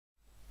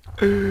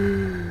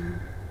Hello,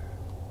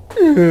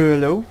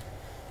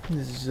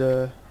 this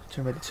is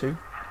Tomb Raider 2.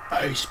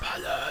 Base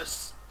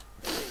Palace.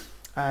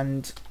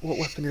 And what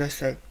weapon did I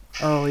say?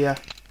 Oh yeah.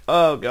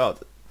 Oh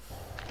god.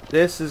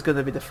 This is going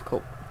to be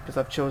difficult because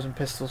I've chosen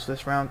pistols for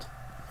this round.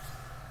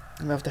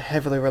 I'm going to have to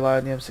heavily rely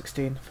on the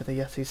M16 for the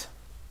Yetis.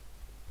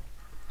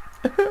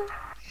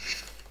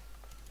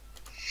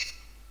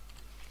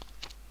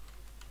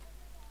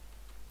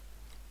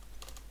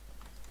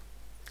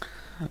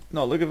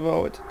 Not looking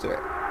forward to it.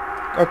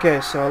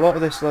 Okay, so a lot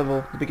of this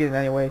level, the beginning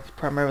anyway,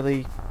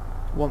 primarily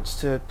wants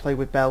to play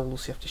with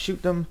bells. You have to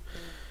shoot them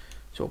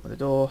to open the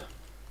door,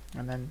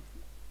 and then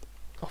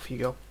off you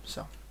go.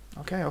 So,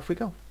 okay, off we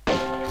go.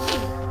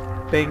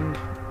 Bing.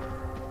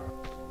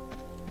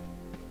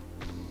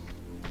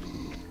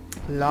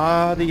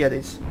 La the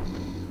Yetis.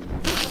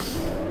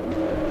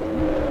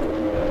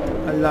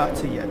 A lot of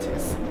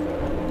Yetis.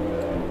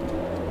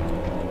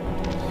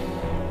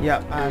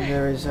 Yeah, and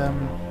there is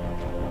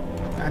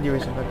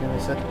aneurysm, like I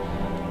said.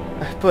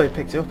 I probably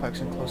picked it up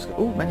actually close.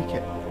 Ooh,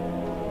 medikit.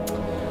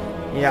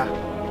 Yeah,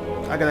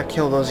 I gotta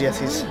kill those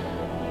Yetis.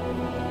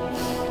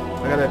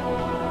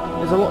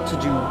 There's a lot to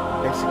do,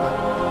 basically.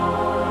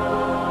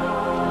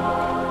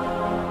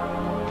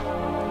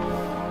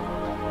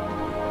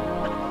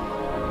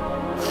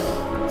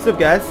 What's up,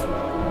 guys?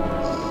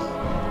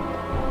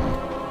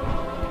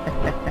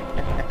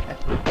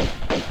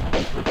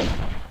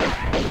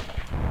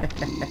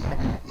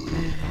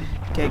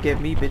 Can't get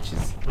me,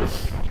 bitches.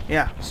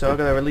 Yeah, so I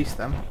gotta release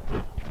them.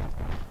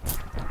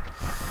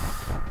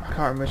 I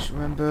can't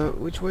remember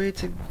which way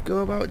to go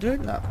about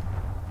doing that.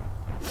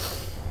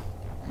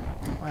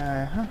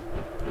 I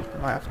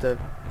might have to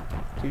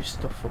do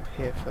stuff up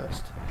here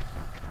first.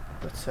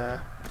 But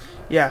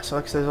yeah, so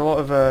like I said, there's a lot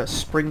of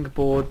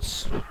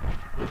springboards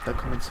that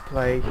come into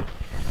play.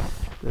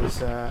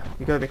 There's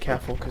you gotta be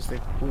careful because they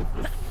will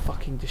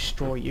fucking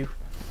destroy you.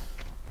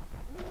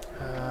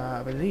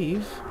 I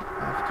believe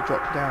I have to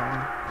drop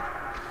down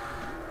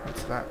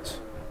into that.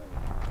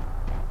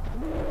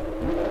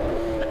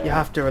 You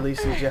have to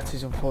release these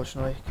Yetis,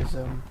 unfortunately, because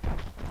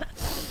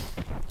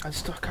I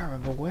can't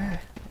remember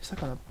where. It's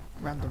like on a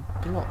random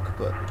block,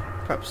 but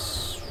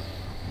perhaps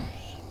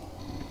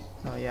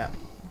not yet.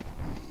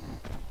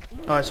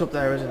 Oh, it's up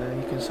there, isn't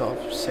it? You can sort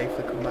of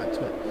safely come back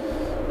to it.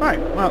 Right,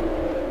 well,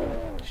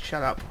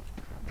 shut up.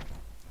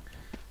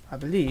 I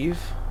believe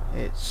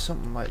it's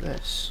something like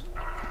this.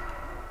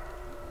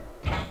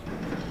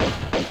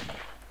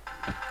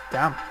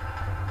 Damn.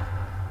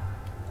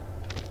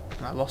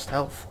 I lost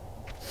health.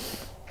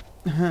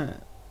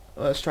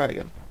 Let's try it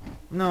again.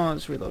 No,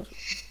 let's reload.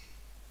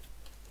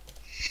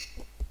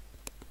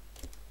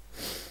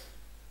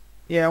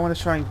 Yeah, I want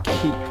to try and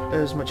keep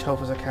as much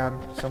health as I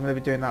can, so I'm going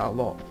to be doing that a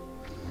lot.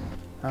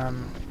 I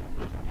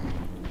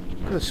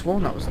could have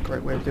sworn that was the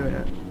correct way of doing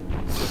it.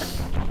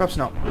 Perhaps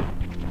not.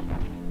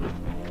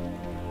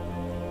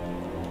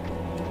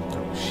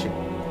 Oh shit.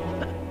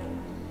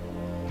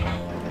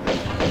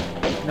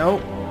 No,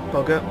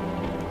 bugger.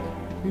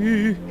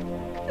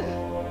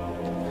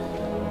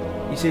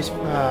 You see, I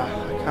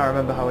can't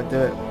remember how I do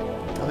it.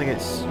 I think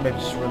it's maybe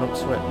just run up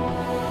to it.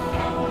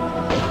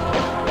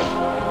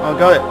 Oh,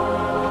 got it.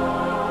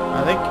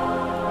 I think.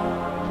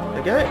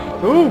 Did I get it?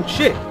 Oh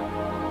shit!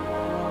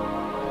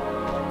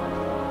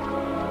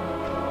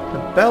 The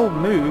bell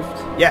moved.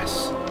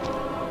 Yes.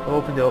 I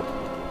opened it up.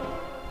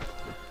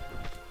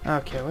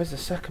 Okay, where's the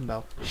second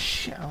bell?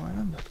 Shit, I don't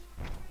remember.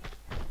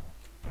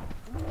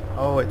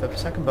 Oh wait, the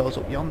second bell's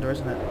up yonder,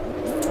 isn't it?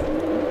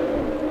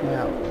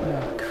 Yeah.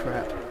 Oh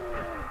crap.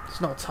 It's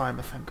not a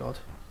timer, thank God.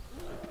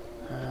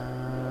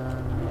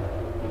 Yeah,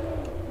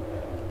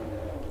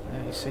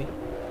 you see?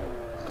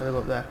 Gotta go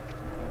up there.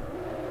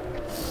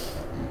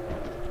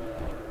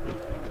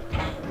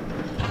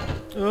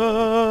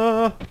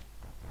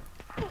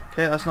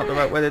 Okay, that's not the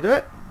right way to do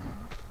it.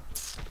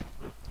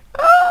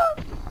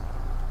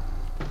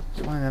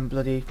 It's one of them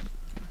bloody...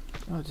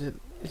 Oh, is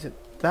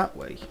it that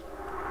way?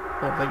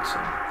 I don't think so.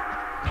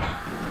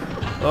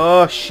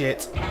 Oh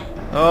shit.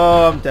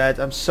 Oh, I'm dead.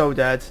 I'm so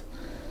dead.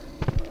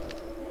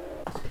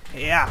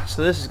 Yeah,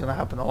 so this is going to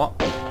happen a lot.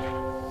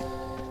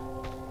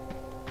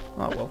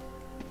 Oh well.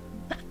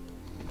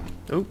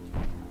 Oh.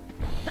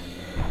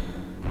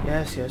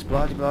 Yes, yes,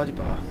 blah de blah de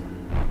blah.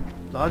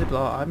 Blah de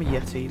blah, I'm a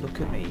Yeti, look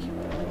at me.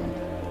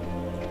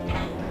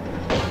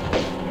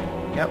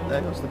 Yep,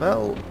 there goes the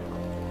bell.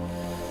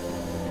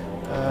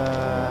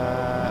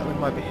 We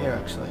might be here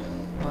actually.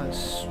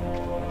 Let's...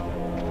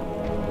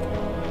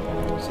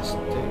 What's this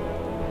do?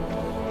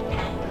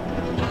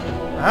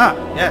 Ah,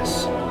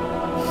 yes.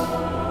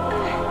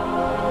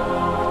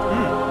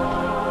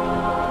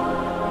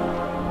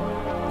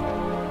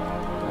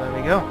 There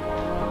we go.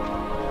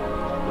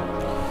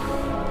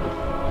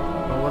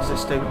 Well, what does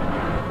this do?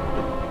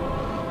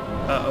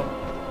 Uh-oh.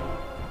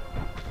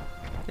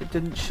 It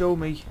didn't show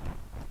me.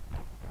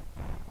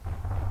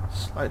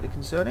 Slightly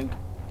concerning.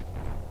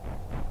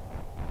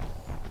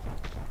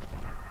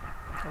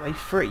 Are they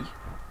free?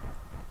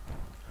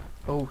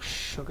 Oh,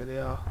 sugar they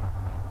are.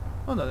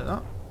 Oh no, they're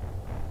not.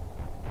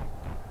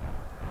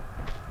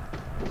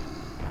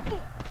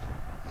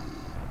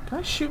 Can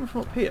I shoot him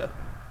from up here?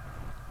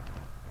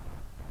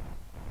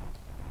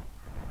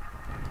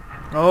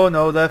 Oh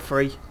no, they're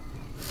free.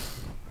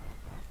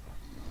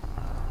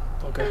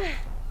 Okay.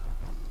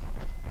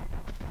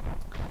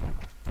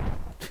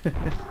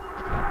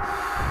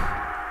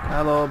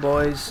 Hello,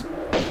 boys.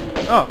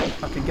 Oh,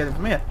 I can get it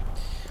from here.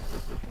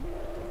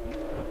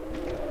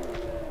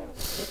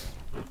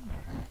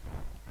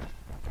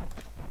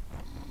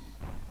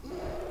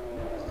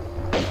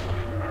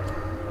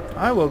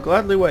 I will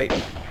gladly wait.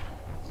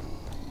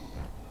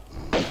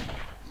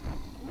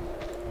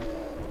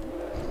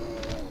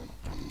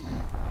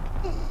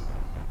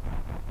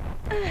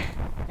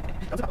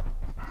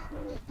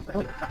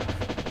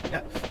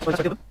 Yeah, so that's what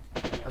I do.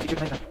 I'll teach you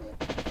anything.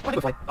 Why do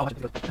you fly? Oh, that's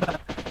it.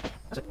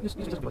 That's it. Use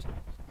this voice.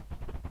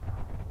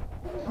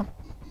 Come on.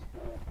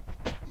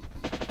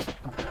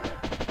 Come on.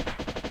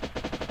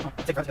 Come on.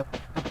 Take your tail.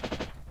 Come on.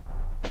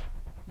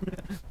 Take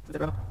your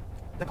tail.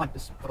 Then climb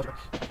this photo track.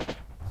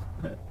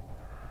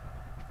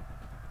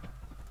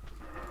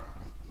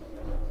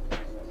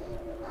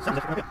 Sounds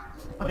like you're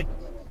okay.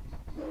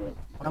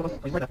 Oh, no,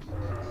 he's right there.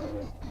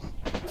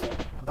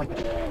 I'm dying.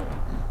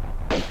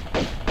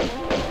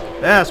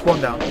 That's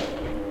one down.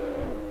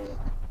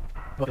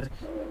 Oh,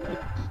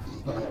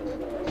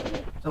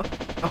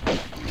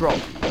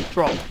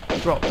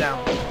 drop down.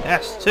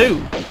 Yes,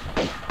 two.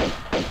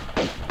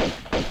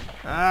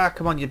 Ah,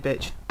 come on, you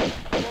bitch.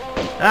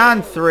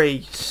 And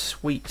three.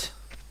 Sweet.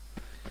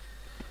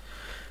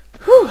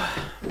 Whew.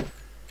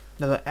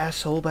 Another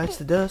asshole bites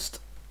the dust.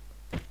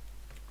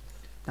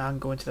 Now I can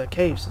go into their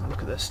caves and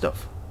look at their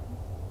stuff.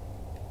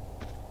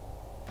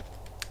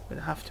 I'm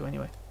gonna have to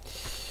anyway.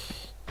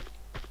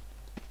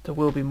 There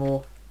will be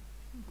more.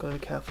 Gotta be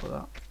careful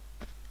of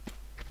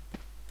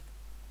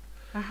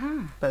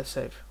that. Better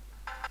save.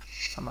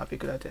 That might be a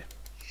good idea.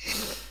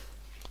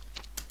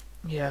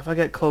 Yeah, if I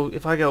get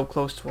up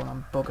close to one,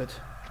 I'm buggered.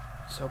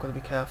 So I've got to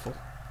be careful.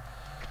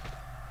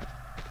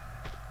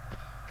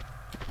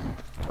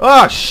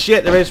 Oh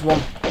shit! There is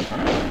one.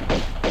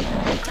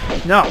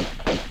 No!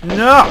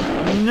 No!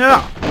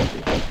 No!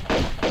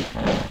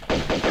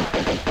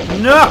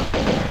 No!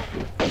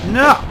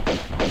 No!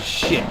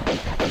 Shit!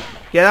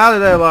 Get out of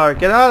there, Laura!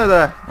 Get out of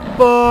there!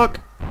 Fuck!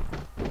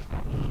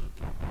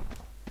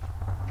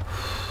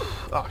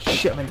 Oh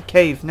shit! I'm in the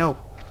cave. No.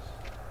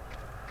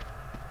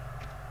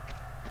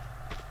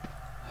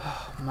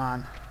 Oh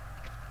man.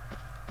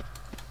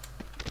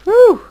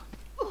 Woo!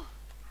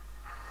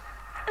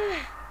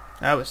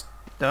 That was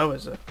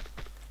a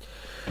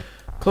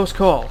close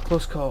call.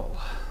 Close call.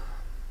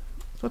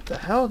 What the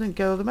hell? I didn't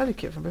get all the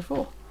medikit from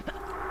before.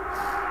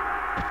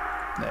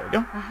 There we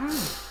go.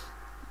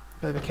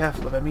 Gotta be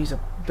careful of him. He's a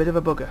bit of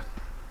a bugger.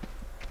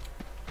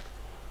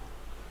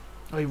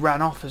 Oh, he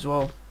ran off as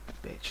well.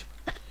 Bitch.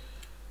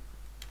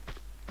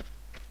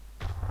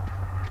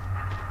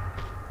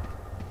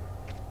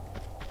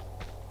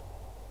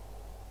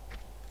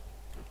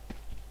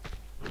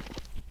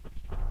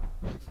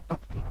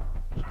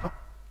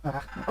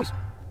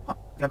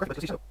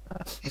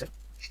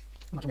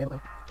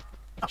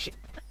 Oh shit.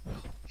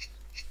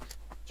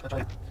 Should I try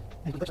that?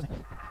 Hey, there's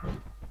something. Oh,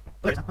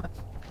 there it is.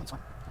 That's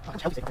fine. Oh, how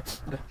do you take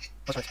it? Okay.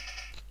 Let's try it.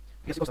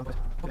 Yes, it goes someplace.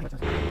 Okay, that's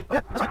nice. Oh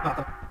yeah, that's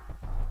fine.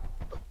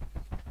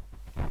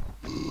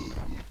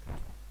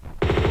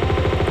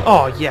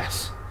 Oh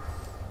yes.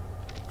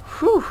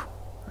 Whew.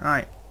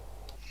 Right.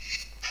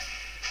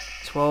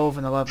 12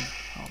 and 11.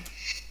 I'll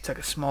take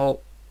a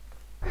small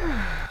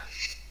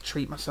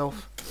treat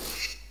myself.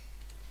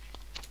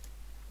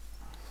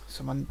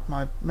 So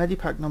my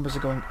medipack numbers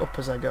are going up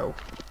as I go,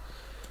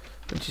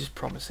 which is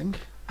promising.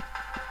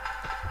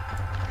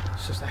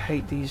 It's just I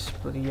hate these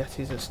bloody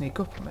yetis that sneak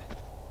up on me.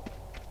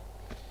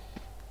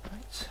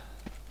 Right.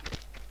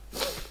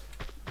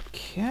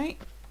 Okay.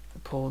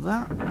 Pull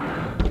that.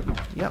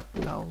 Yep,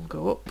 that'll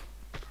go up.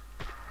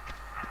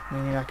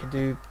 Meaning I can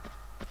do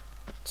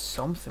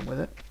something with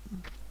it.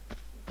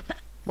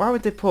 Why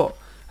would they put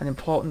an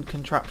important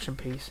contraption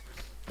piece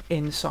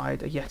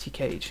inside a yeti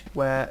cage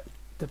where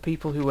the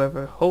people who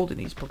were holding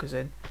these buggers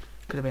in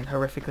could have been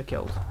horrifically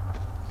killed?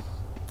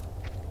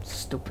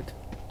 Stupid.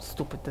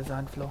 Stupid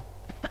design flaw.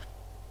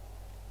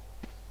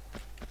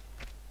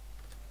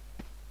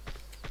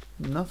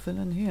 Nothing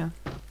in here.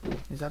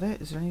 Is that it?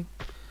 Is there any...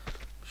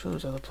 I'm sure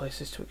there's other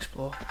places to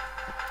explore.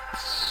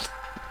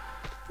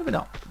 Maybe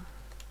not.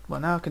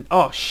 Well, now I can...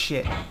 Oh,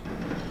 shit.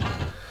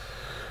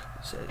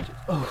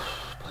 Oh,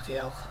 bloody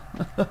hell.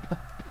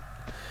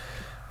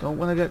 Don't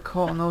want to get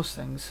caught on those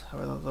things,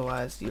 or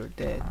otherwise you're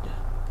dead.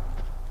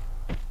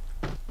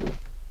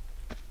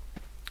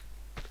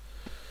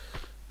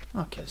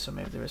 Okay, so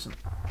maybe there isn't.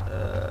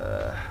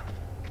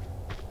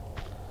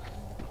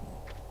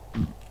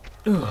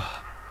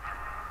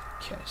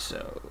 Okay,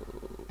 so...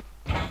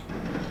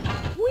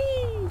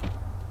 Whee!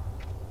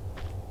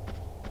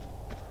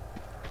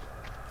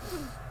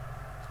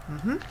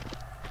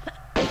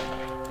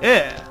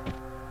 Yeah!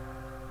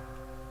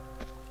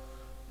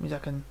 Means I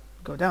can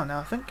go down now,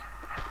 I think.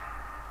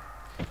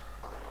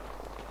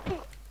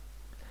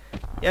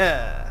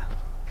 Yeah!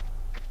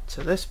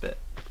 To this bit,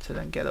 to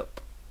then get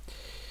up.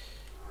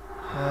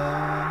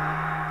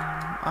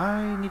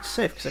 I need to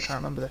save because I can't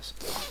remember this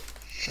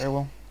very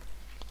well.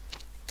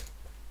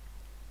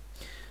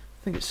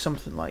 I think it's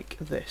something like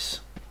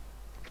this.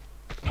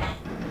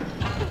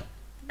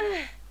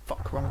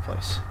 Fuck, wrong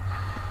place.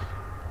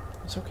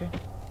 It's okay.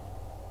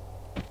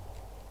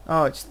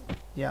 Oh, it's...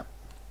 yeah.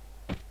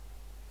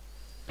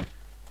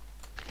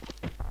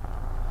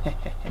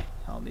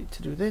 I'll need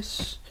to do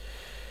this.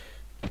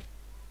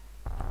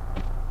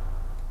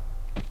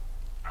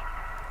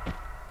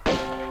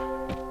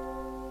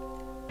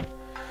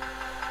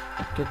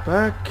 Get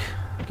back.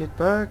 Get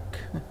back.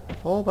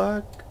 Fall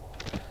back.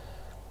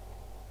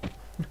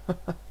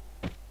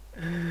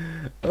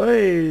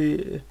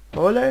 Oi!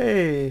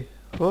 Ole!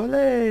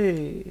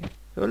 Ole!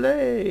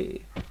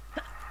 Ole!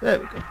 There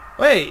we go.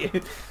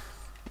 Wait!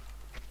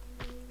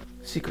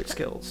 Secret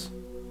skills.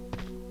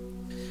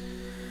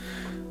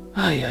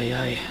 Ay ay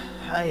ay.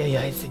 Ay ay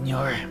ay,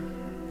 senor.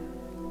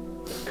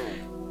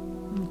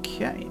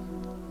 Okay.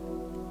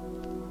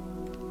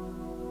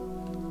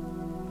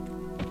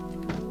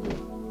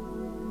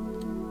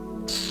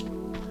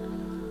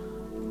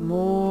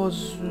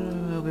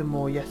 There'll be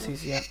more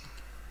Yetis yet.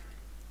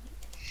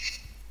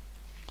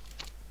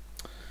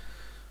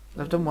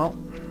 I've done well.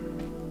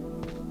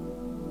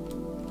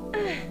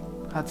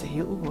 Had to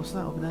heal. Ooh, what's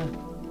that over there?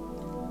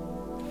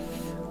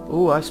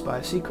 Ooh, I spy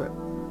a secret.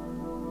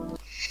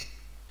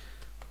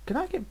 Can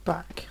I get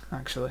back,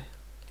 actually?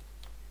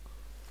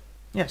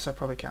 Yes, I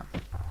probably can.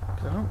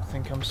 Because I don't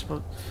think I'm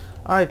supposed...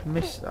 I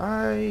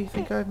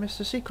think I've missed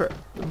a secret.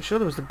 I'm sure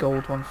there was the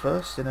gold one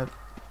first in a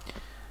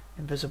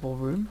invisible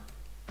room.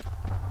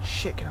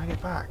 Shit, can I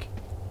get back?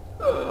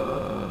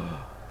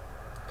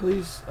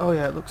 Please. Oh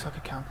yeah, it looks like I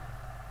can.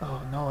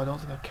 Oh no, I don't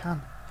think I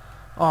can.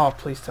 Oh,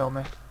 please tell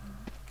me.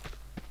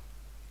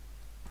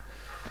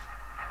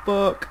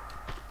 Fuck.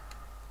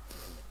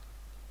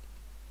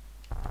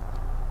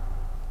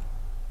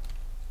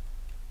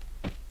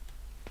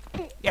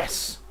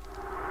 Yes!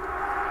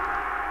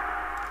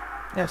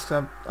 Yes,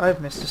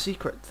 I've missed a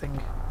secret thing.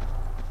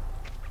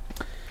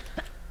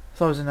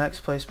 Thought it was in the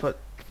next place, but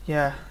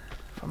yeah,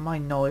 from my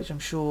knowledge, I'm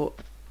sure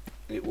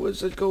it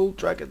was a gold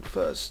dragon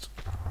first.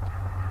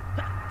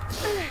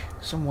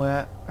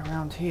 Somewhere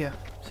around here.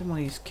 It's in one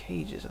of these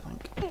cages, I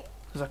think.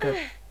 There's like a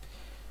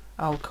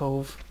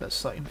alcove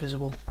that's like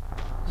invisible.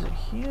 Is it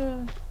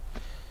here?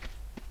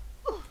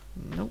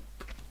 Nope.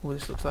 Oh,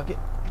 this looks like it.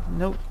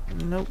 Nope.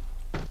 Nope.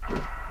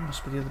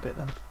 Must be the other bit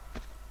then.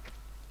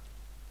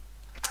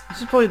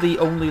 This is probably the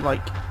only,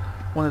 like,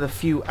 one of the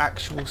few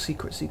actual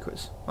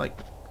secrets. Like,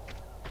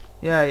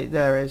 yeah,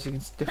 there it is. You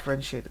can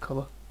differentiate the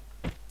colour.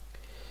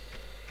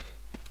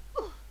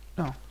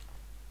 Oh.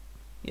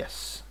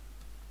 Yes.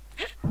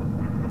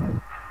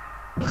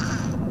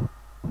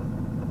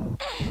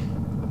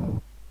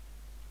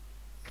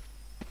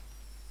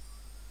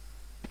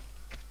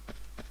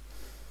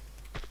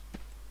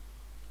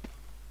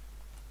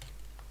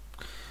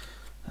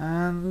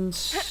 And...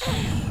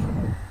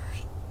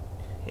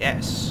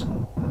 yes.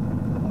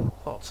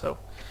 Thought so.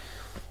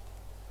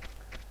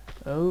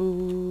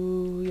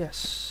 Oh,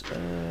 yes.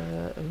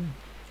 Oh.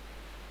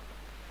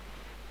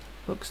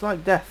 Looks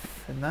like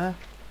death in there.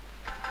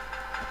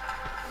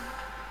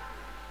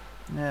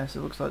 Yes,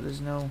 it looks like there's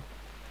no...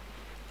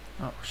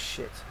 oh,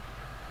 shit.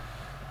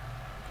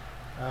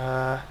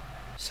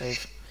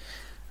 Save.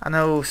 I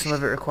know some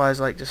of it requires,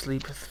 like, just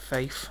leap of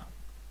faith.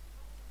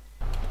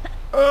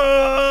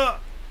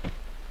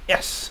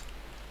 Yes!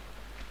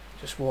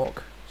 Just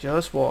walk.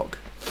 Just walk.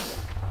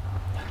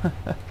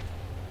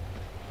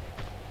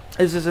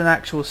 This is an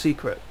actual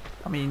secret.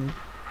 I mean,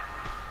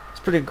 it's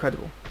pretty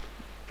incredible.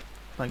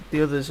 Like,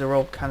 the others are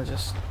all kind of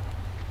just...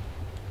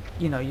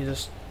 you know, you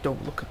just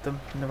don't look at them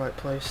in the right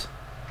place.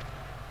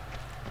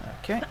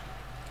 Okay.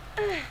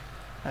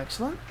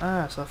 Excellent.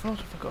 Ah, so I thought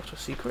I forgot a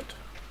secret.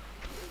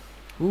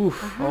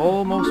 Oof,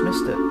 almost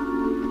missed it.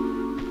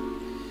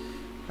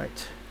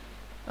 Right.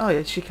 Oh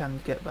yeah, she can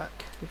get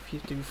back if you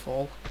do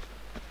fall.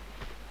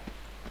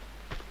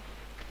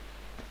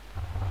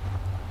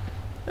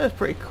 That's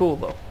pretty cool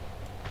though.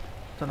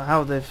 Don't know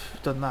how they've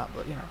done that,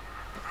 but you know.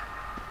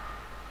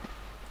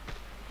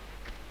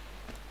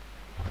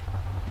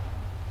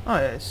 Oh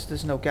yeah,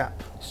 there's no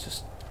gap. It's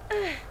just...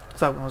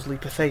 it's like when I was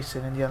leap of faith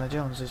in Indiana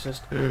Jones. It's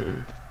just...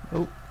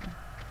 oh.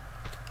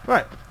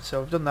 Right,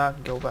 so I've done that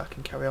and go back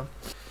and carry on.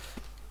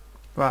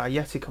 Right, a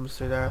Yeti comes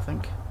through there, I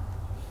think.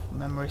 If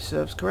memory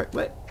serves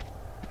correctly.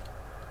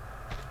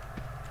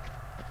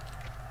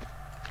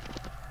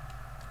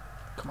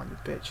 Come on, you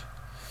bitch.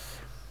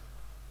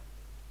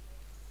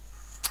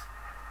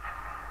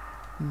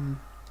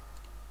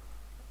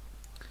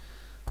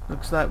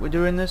 Looks like we're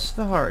doing this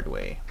the hard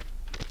way.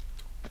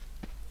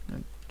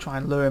 Try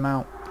and lure him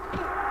out.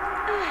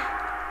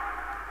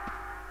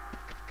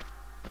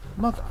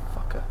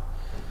 Motherfucker.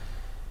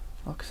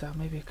 Like I said,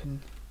 maybe I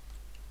can...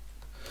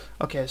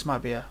 okay, this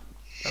might be a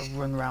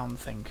run round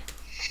thing.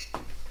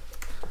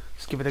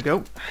 Let's give it a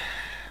go.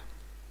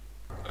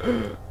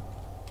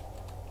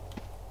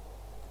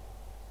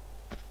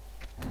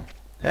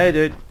 Hey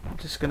dude, I'm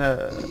just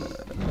gonna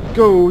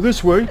go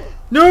this way.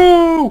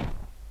 No!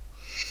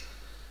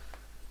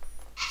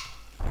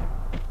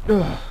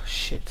 Oh,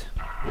 shit.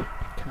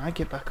 Can I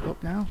get back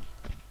up now?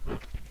 Oh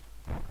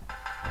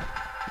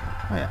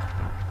yeah.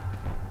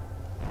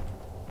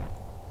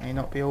 May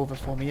not be over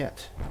for me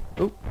yet.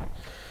 Oh.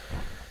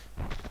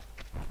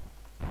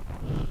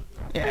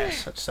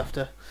 Yes, I just have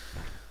to... At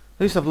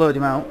least I've lowered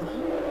him out.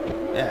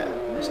 Yeah,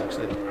 it's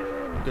actually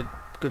a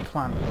good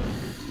plan.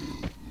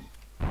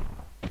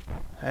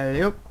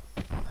 Hello.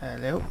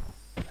 Hello.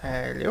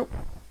 Hello.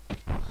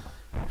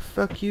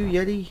 Fuck you,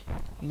 Yeti.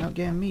 You're not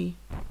getting me.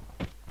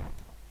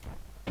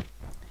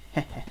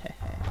 Yeah,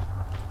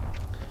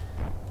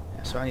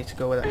 so I need to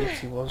go where that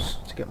Yeti was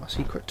to get my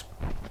secret.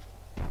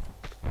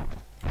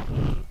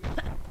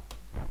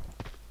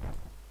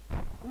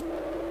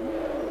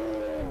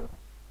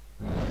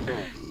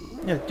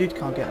 Yeah, the dude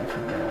can't get me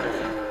from there.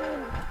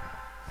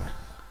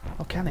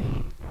 Or can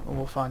he? Well,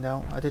 we'll find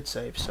out. I did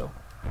save, so...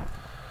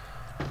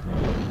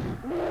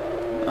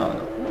 Oh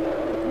no.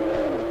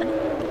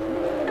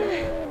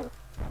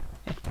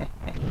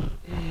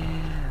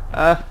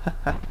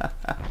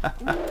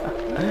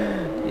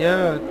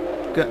 Yeah,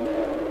 where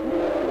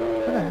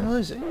the hell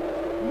is he?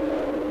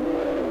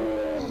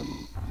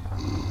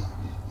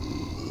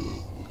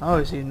 Oh,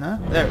 is he in there?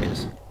 There he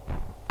is.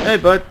 Hey,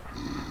 bud.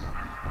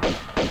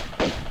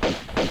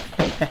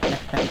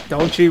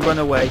 Don't you run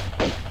away.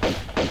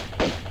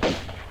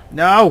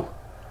 No!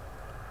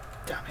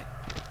 Damn it.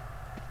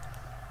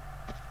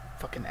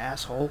 Fucking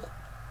asshole.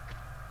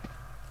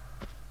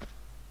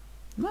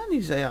 Man,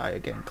 these AI are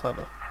getting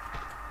clever.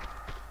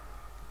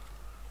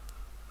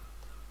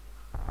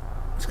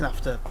 It's gonna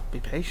have to be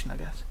patient, I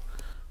guess.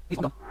 He's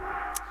gone.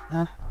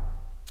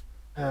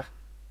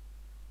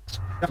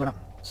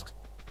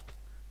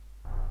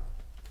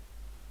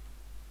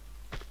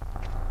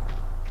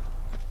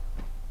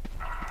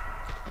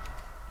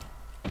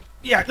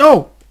 Yeah,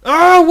 no!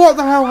 Oh, what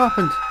the hell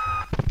happened?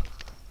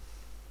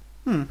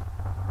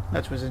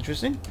 That was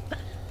interesting.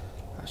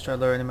 Let's try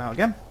luring him out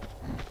again.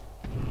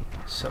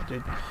 What's up,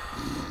 dude?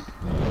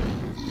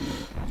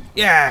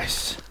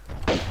 Yes!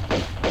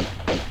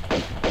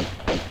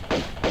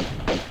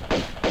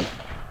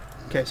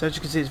 Okay, so as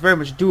you can see, it's very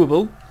much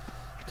doable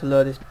to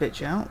lure this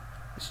bitch out.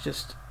 It's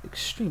just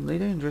extremely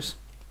dangerous.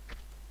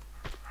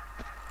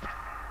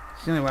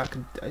 It's the only way I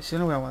can. It's the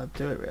only way I want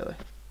to do it, really.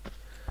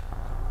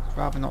 I'd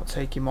rather not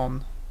take him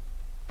on.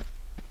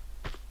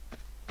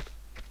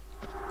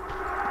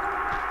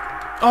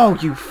 Oh,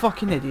 you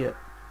fucking idiot!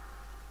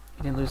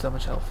 He didn't lose that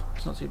much health.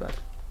 It's not too bad.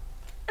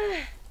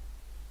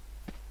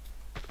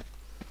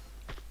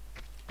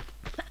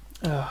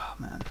 Oh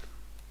man.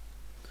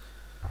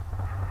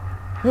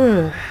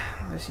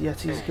 This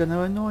Yeti's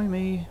gonna annoy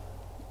me.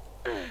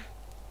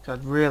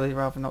 I'd really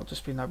rather not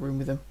just be in that room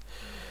with him.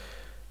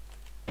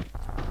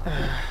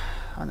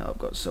 I know I've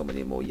got so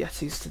many more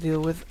Yetis to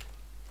deal with.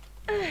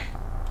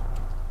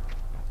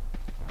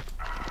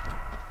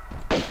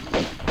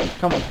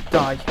 Come on,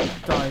 die,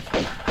 die,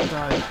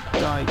 die,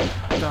 die,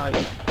 die,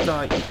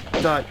 die,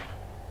 die.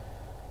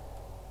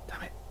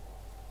 Damn it.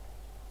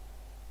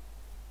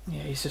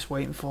 Yeah, he's just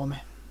waiting for me.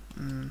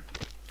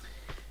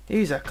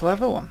 He's a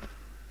clever one.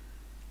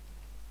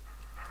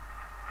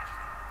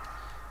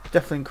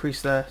 Definitely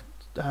increase their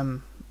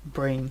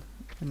brain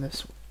in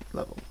this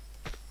level.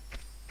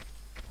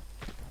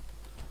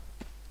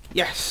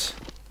 Yes!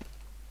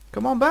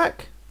 Come on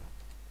back!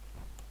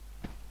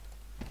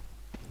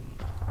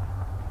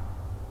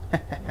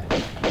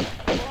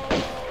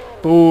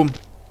 Boom!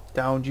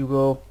 Down you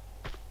go.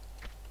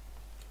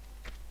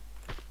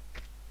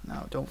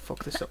 No, don't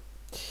fuck this up.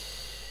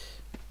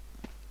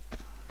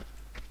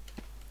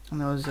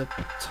 And there was a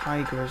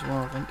tiger as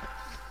well, I think.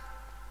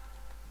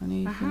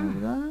 Anything over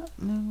that?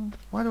 No.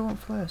 Why do I want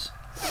flares?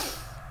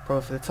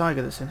 Probably for the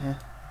tiger that's in here.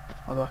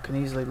 Although I can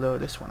easily lure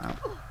this one out.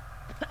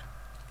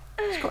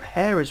 It's got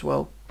hair as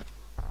well.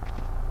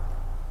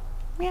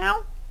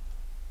 Meow.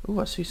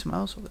 Ooh, I see something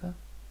else over there.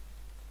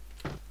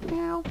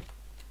 Meow.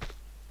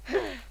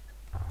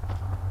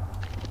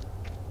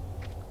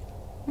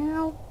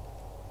 Meow.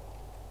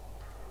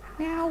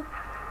 Meow.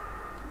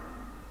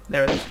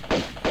 There it is.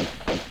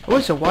 Oh,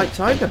 it's a white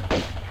tiger.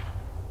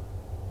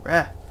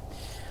 Rare.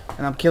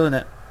 And I'm killing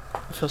it.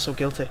 I feel so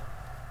guilty.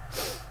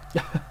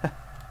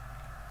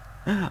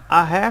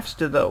 I have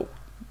to though,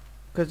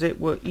 because it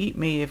will eat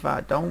me if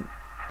I don't.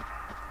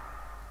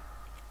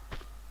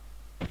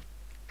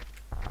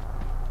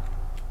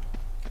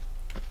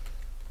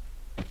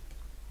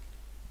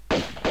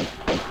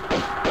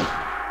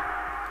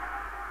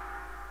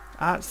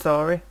 I'm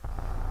sorry.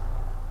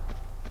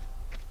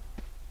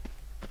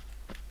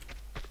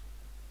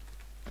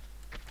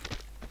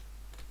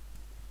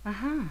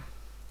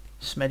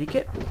 Smetty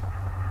kit.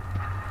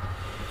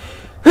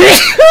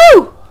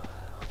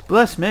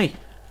 Bless me.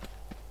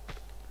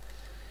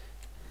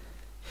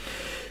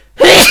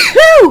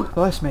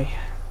 Bless me.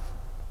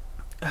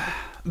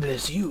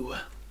 Bless you.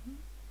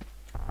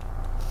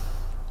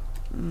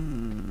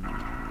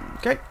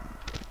 Okay.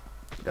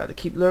 Gotta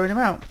keep luring him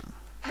out.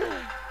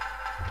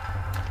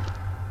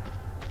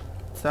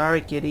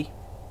 Sorry, kitty.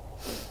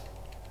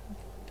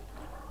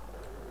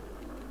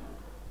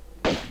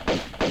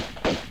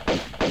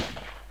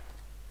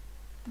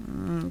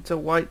 happened to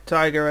White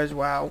Tiger as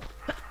well?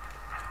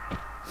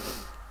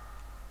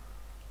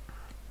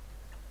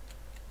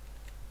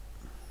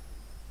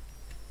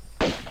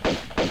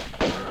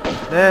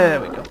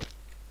 There we go.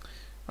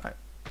 Right.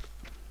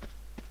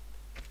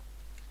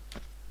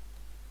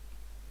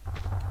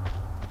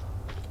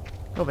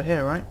 Over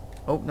here, right?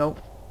 Oh, no.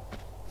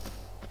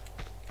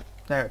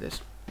 There it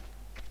is.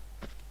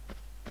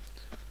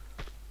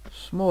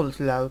 Small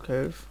little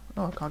alcove.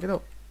 Oh, I can't get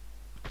up.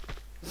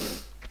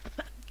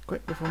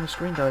 Quick, before my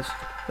screen dies.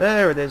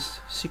 There it is.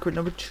 Secret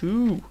number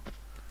 2.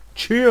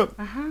 Chip!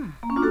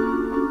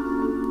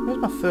 Where's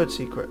my third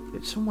secret?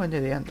 It's somewhere near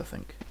the end, I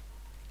think.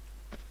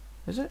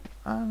 Is it?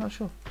 I'm not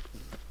sure.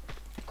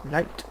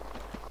 Light.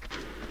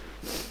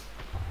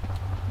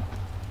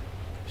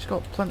 She's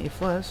got plenty of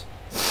flares.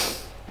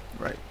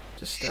 Right,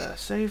 just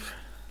save.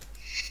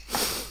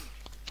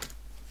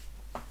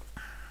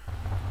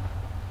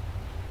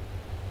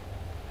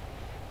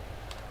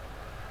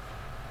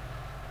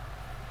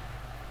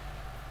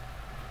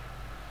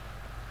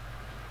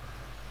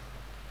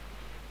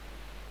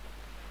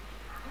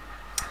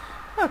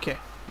 Okay.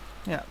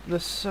 Yeah,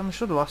 this I'm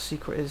sure the last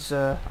secret is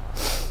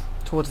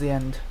towards the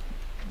end.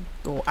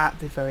 Or at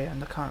the very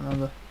end, I can't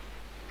remember.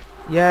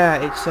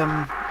 Yeah, it's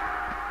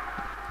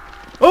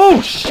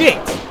oh shit!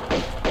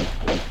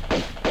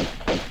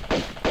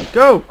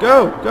 Go,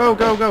 go, go,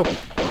 go, go!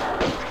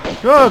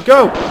 Go,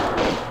 go!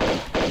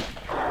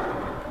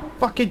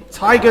 Fucking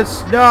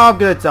tigers! No, I'm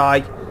gonna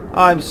die.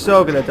 I'm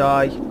so gonna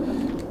die.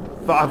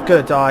 But I'm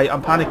gonna die.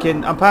 I'm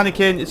panicking. I'm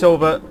panicking. It's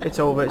over. It's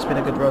over. It's been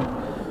a good run.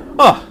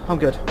 Oh, I'm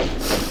good.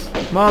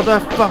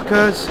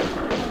 Motherfuckers!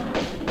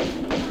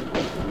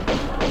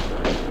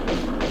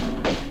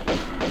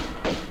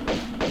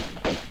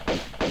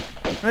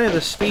 Really,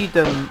 the speed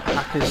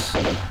hackers,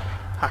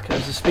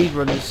 the speed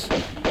runners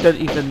don't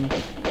even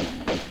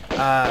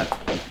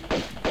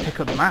pick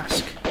up the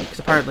mask, because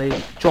apparently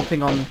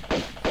dropping on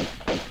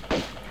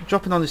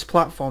this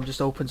platform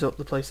just opens up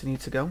the place they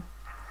need to go.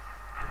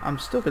 I'm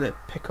still gonna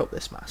pick up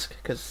this mask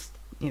because,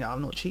 you know,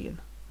 I'm not cheating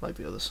like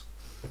the others.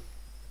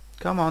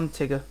 Come on,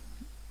 Tigger.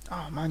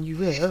 Oh man, you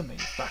really hurt me,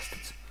 you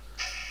bastards.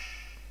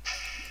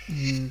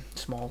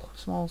 Small,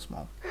 small,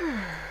 small.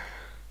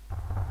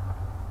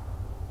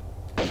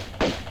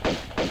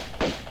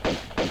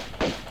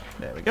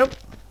 There we go.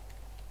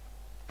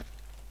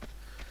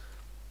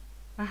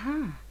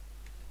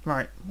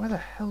 Right, where the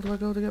hell do I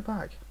go to get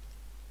back?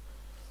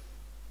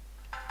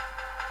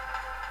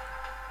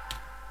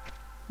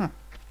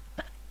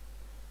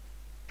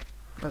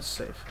 Let's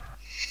save.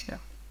 Yeah.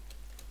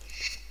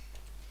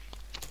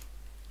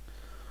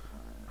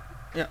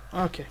 Yeah,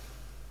 okay.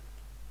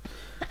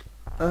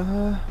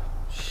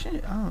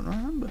 Shit, I don't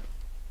remember.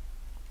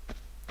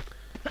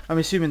 I'm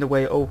assuming the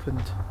way it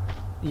opened.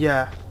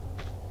 Yeah.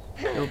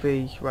 It'll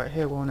be right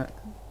here, won't it?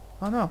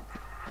 Oh no.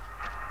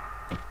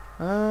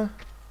 Huh.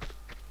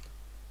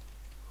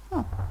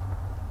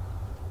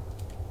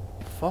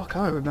 Fuck,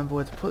 I don't remember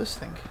where to put this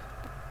thing.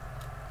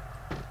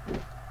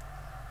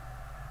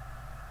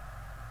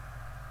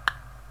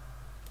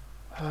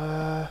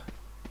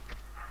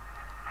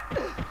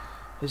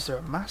 Is there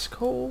a mask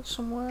hole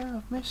somewhere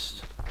I've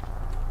missed?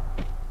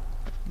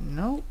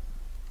 No.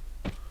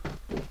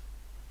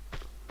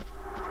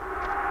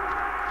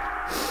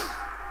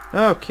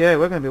 Okay,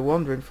 we're going to be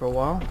wandering for a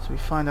while until we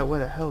find out where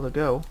the hell to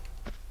go.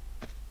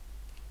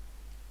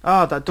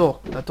 Ah, that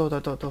door. That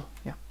door.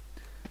 Yeah.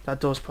 That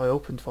door's probably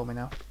opened for me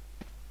now.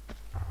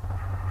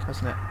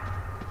 Hasn't it?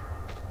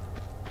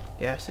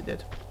 Yes, it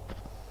did.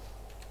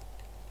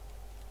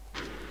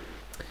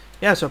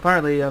 Yeah, so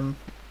apparently, to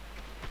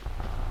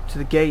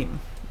the game,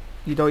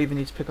 you don't even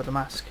need to pick up the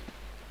mask.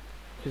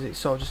 Because it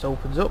sort of just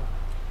opens up,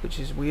 which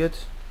is weird.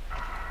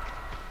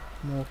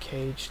 More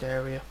caged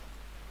area.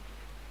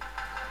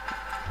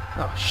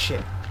 Oh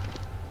shit.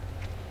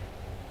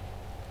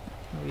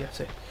 Oh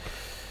Yeti.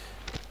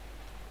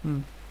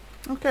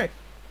 Okay,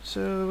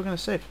 so we're gonna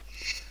save.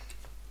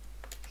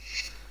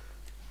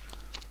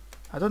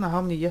 I don't know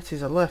how many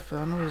Yetis are left, but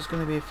I know there's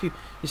gonna be a few.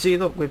 You see,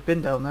 look, we've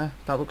been down there.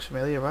 That looks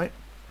familiar, right?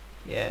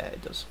 Yeah,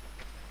 it does.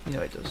 You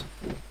know it does.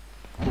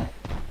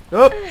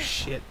 Oh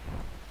shit.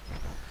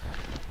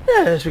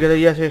 Yes, we got a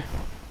Yeti.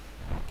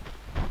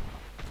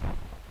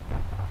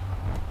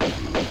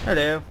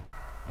 Hello.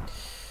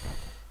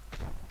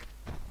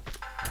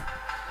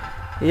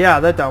 Yeah,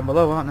 they're down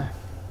below, aren't they?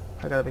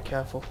 I gotta be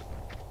careful.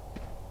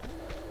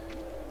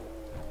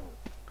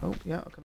 Oh, yeah. Okay.